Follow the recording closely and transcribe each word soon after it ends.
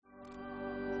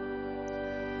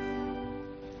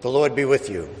The Lord be with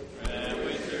you. And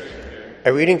with your spirit.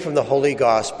 A reading from the Holy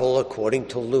Gospel according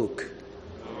to Luke.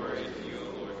 Glory to you,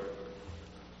 Lord.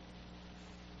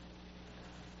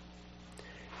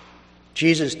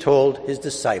 Jesus told his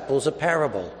disciples a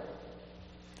parable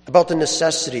about the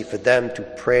necessity for them to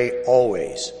pray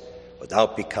always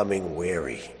without becoming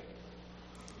weary.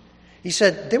 He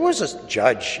said, there was a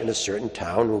judge in a certain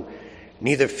town who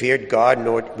neither feared God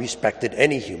nor respected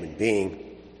any human being.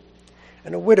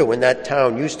 And a widow in that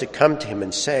town used to come to him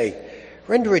and say,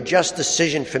 "Render a just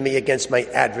decision for me against my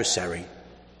adversary."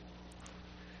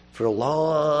 For a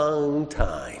long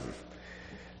time,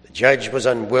 the judge was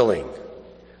unwilling,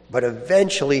 but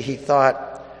eventually he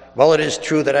thought, well, it is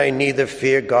true that I neither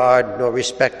fear God nor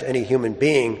respect any human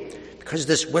being. Because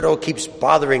this widow keeps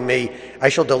bothering me, I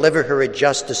shall deliver her a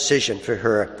just decision for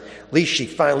her, lest she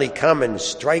finally come and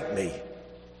strike me.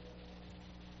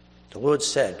 The Lord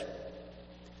said,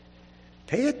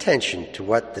 pay attention to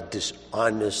what the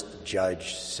dishonest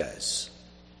judge says.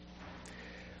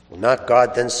 Will not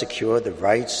God then secure the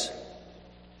rights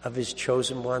of his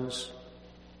chosen ones,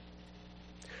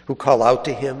 who call out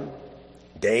to him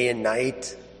day and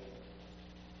night?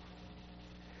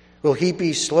 Will he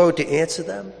be slow to answer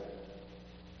them?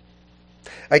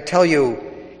 I tell you,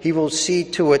 he will see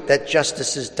to it that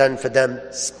justice is done for them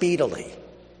speedily.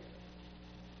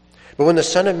 But when the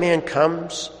Son of Man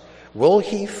comes, will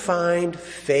he find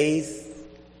faith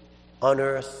on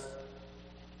earth?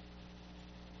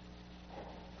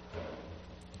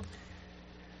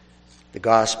 The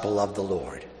Gospel of the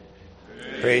Lord.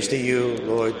 Praise to you,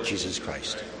 Lord Jesus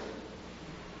Christ.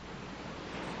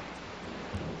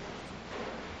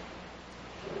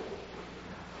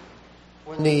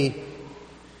 When the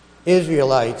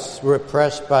Israelites were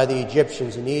oppressed by the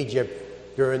Egyptians in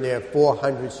Egypt during their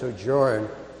 400 sojourn,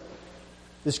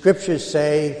 the scriptures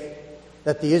say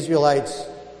that the Israelites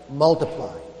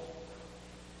multiplied.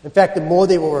 In fact, the more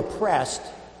they were oppressed,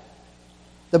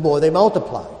 the more they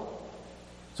multiplied.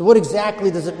 So what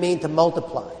exactly does it mean to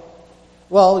multiply?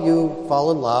 Well, you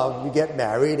fall in love, you get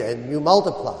married, and you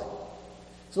multiply.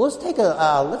 So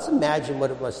let's imagine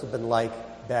what it must have been like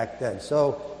back then.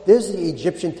 So there's the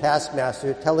Egyptian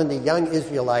taskmaster telling the young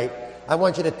Israelite, I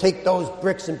want you to take those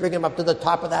bricks and bring them up to the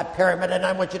top of that pyramid, and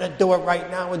I want you to do it right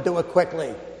now and do it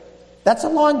quickly. That's a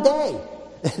long day.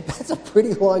 That's a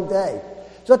pretty long day.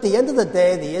 So at the end of the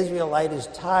day, the Israelite is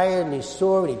tired and he's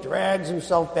sore and he drags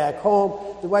himself back home.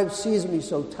 The wife sees him, he's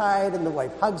so tired, and the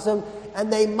wife hugs him,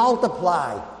 and they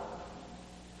multiply.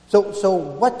 So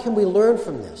what can we learn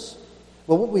from this?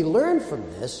 Well, what we learn from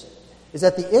this is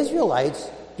that the Israelites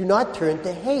do not turn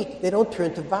to hate. They don't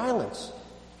turn to violence.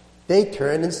 They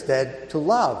turn instead to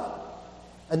love.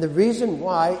 And the reason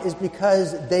why is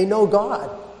because they know God.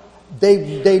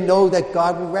 They know that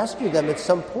God will rescue them at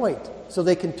some point. So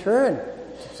they can turn.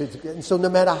 So no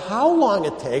matter how long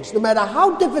it takes, no matter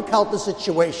how difficult the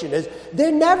situation is,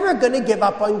 they're never going to give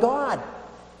up on God.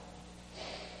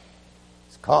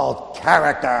 It's called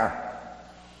character.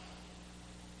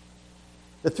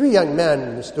 The three young men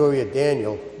in the story of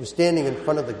Daniel were standing in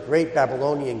front of the great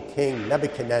Babylonian king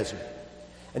Nebuchadnezzar.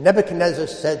 And Nebuchadnezzar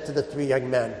said to the three young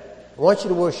men, I want you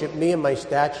to worship me and my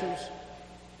statues.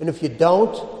 And if you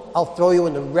don't, I'll throw you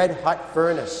in the red-hot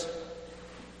furnace.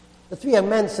 The three young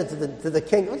men said to the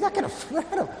king, we're not going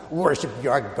to worship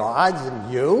your gods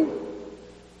and you.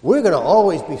 We're going to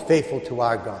always be faithful to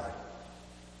our God.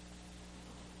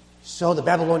 So the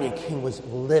Babylonian king was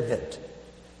livid.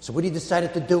 So what he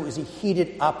decided to do is he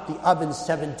heated up the oven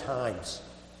 7 times.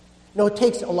 You know, it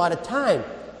takes a lot of time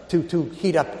to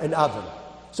heat up an oven.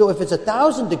 So if it's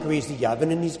 1,000 degrees the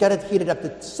oven and he's got to heat it up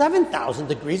to 7,000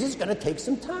 degrees, it's going to take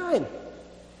some time.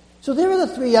 So there are the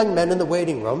three young men in the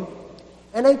waiting room,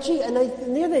 and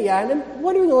there they are, and I'm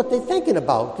wondering what they're thinking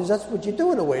about, because that's what you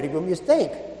do in a waiting room, you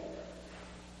think.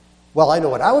 Well, I know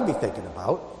what I would be thinking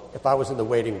about if I was in the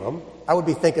waiting room. I would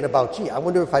be thinking about, I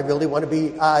wonder if I really want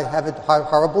to have a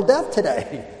horrible death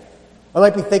today. I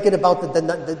might be thinking about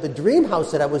the dream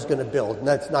house that I was going to build, and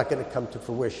that's not going to come to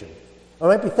fruition. I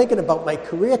might be thinking about my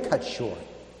career cut short.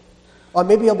 Or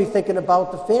maybe I'll be thinking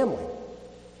about the family.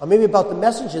 Or maybe about the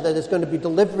messenger that is going to be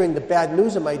delivering the bad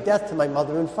news of my death to my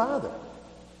mother and father.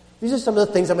 These are some of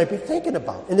the things I might be thinking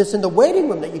about. And it's in the waiting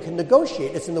room that you can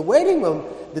negotiate. It's in the waiting room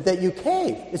that you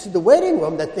cave. It's in the waiting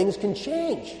room that things can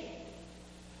change.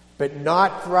 But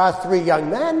not for our three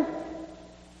young men.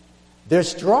 They're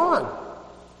strong.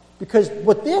 Because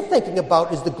what they're thinking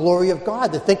about is the glory of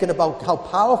God. They're thinking about how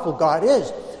powerful God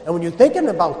is. And when you're thinking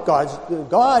about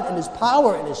God and His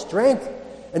power and His strength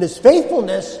and His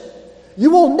faithfulness, you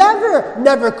will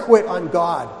never quit on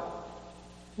God.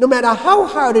 No matter how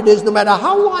hard it is, no matter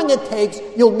how long it takes,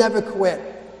 you'll never quit.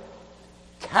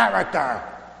 Character.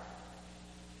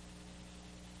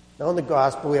 Now in the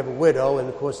gospel we have a widow, and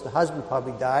of course the husband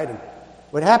probably died. And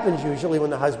what happens usually when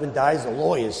the husband dies, the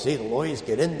lawyers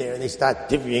get in there and they start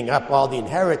divvying up all the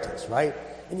inheritance, right?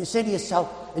 And you say to yourself,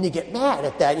 and you get mad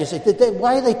at that, and you say,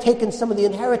 why are they taking some of the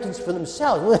inheritance for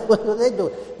themselves? What do they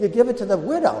do? You give it to the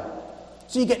widow.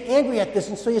 So you get angry at this,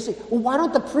 and so you say, well, why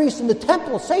don't the priests in the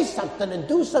temple say something and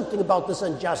do something about this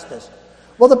injustice?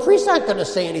 Well, the priests aren't going to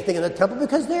say anything in the temple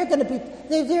because they're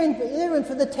in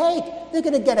for the take. They're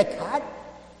going to get a cut.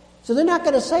 So they're not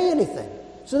going to say anything.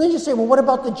 So then you say, well, what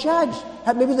about the judge?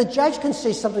 Maybe the judge can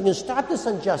say something and stop this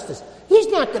injustice. He's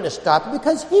not going to stop it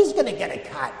because he's going to get a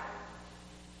cut.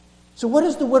 So what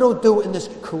does the widow do in this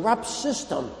corrupt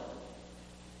system?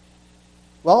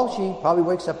 Well, she probably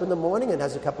wakes up in the morning and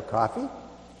has a cup of coffee.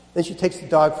 Then she takes the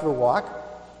dog for a walk.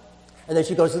 And then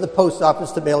she goes to the post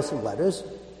office to mail some letters.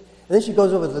 And then she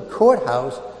goes over to the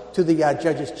courthouse to the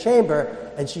judge's chamber,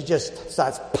 and she just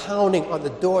starts pounding on the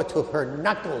door till her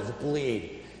knuckles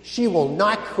bleed. She will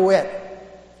not quit.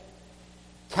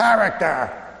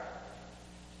 Character.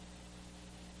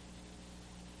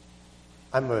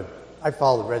 I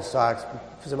follow the Red Sox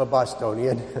because I'm a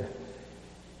Bostonian.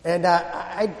 And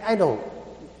I don't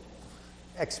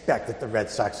expect that the Red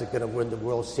Sox are going to win the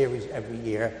World Series every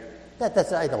year.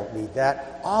 I don't need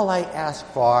that. All I ask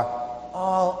for,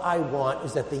 all I want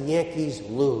is that the Yankees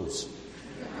lose.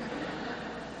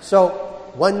 So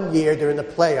one year during the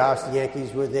playoffs, the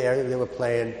Yankees were there, they were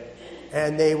playing,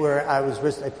 and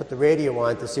I put the radio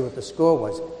on to see what the score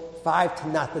was.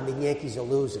 5-0, the Yankees are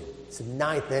losing. It's the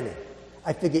 9th inning.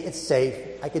 I figured it's safe.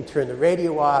 I can turn the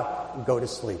radio off and go to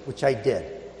sleep, which I did.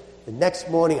 The next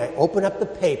morning, I open up the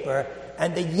paper,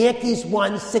 and the Yankees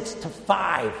won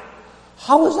 6-5.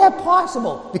 How is that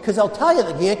possible? Because I'll tell you,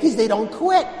 the Yankees, they don't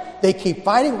quit. They keep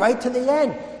fighting right to the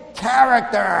end.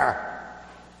 Character.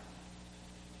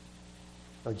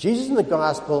 Now, Jesus in the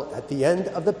gospel, at the end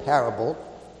of the parable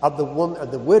of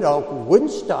the widow who wouldn't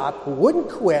stop, who wouldn't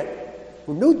quit,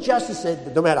 who knew justice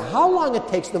said, no matter how long it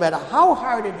takes, no matter how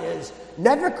hard it is,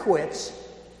 never quits,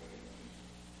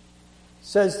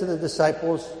 says to the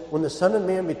disciples, when the Son of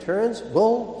Man returns,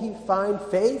 will he find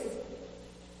faith?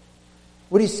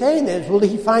 What he's saying is, will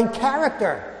he find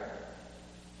character?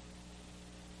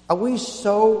 Are we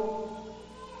so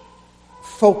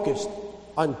focused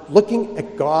on looking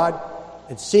at God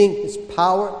and seeing his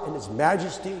power and his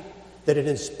majesty that it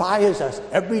inspires us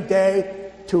every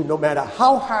day to, no matter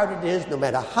how hard it is, no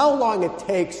matter how long it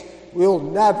takes, we'll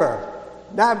never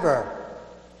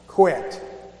quit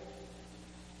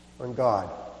on God?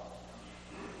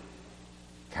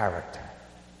 Character.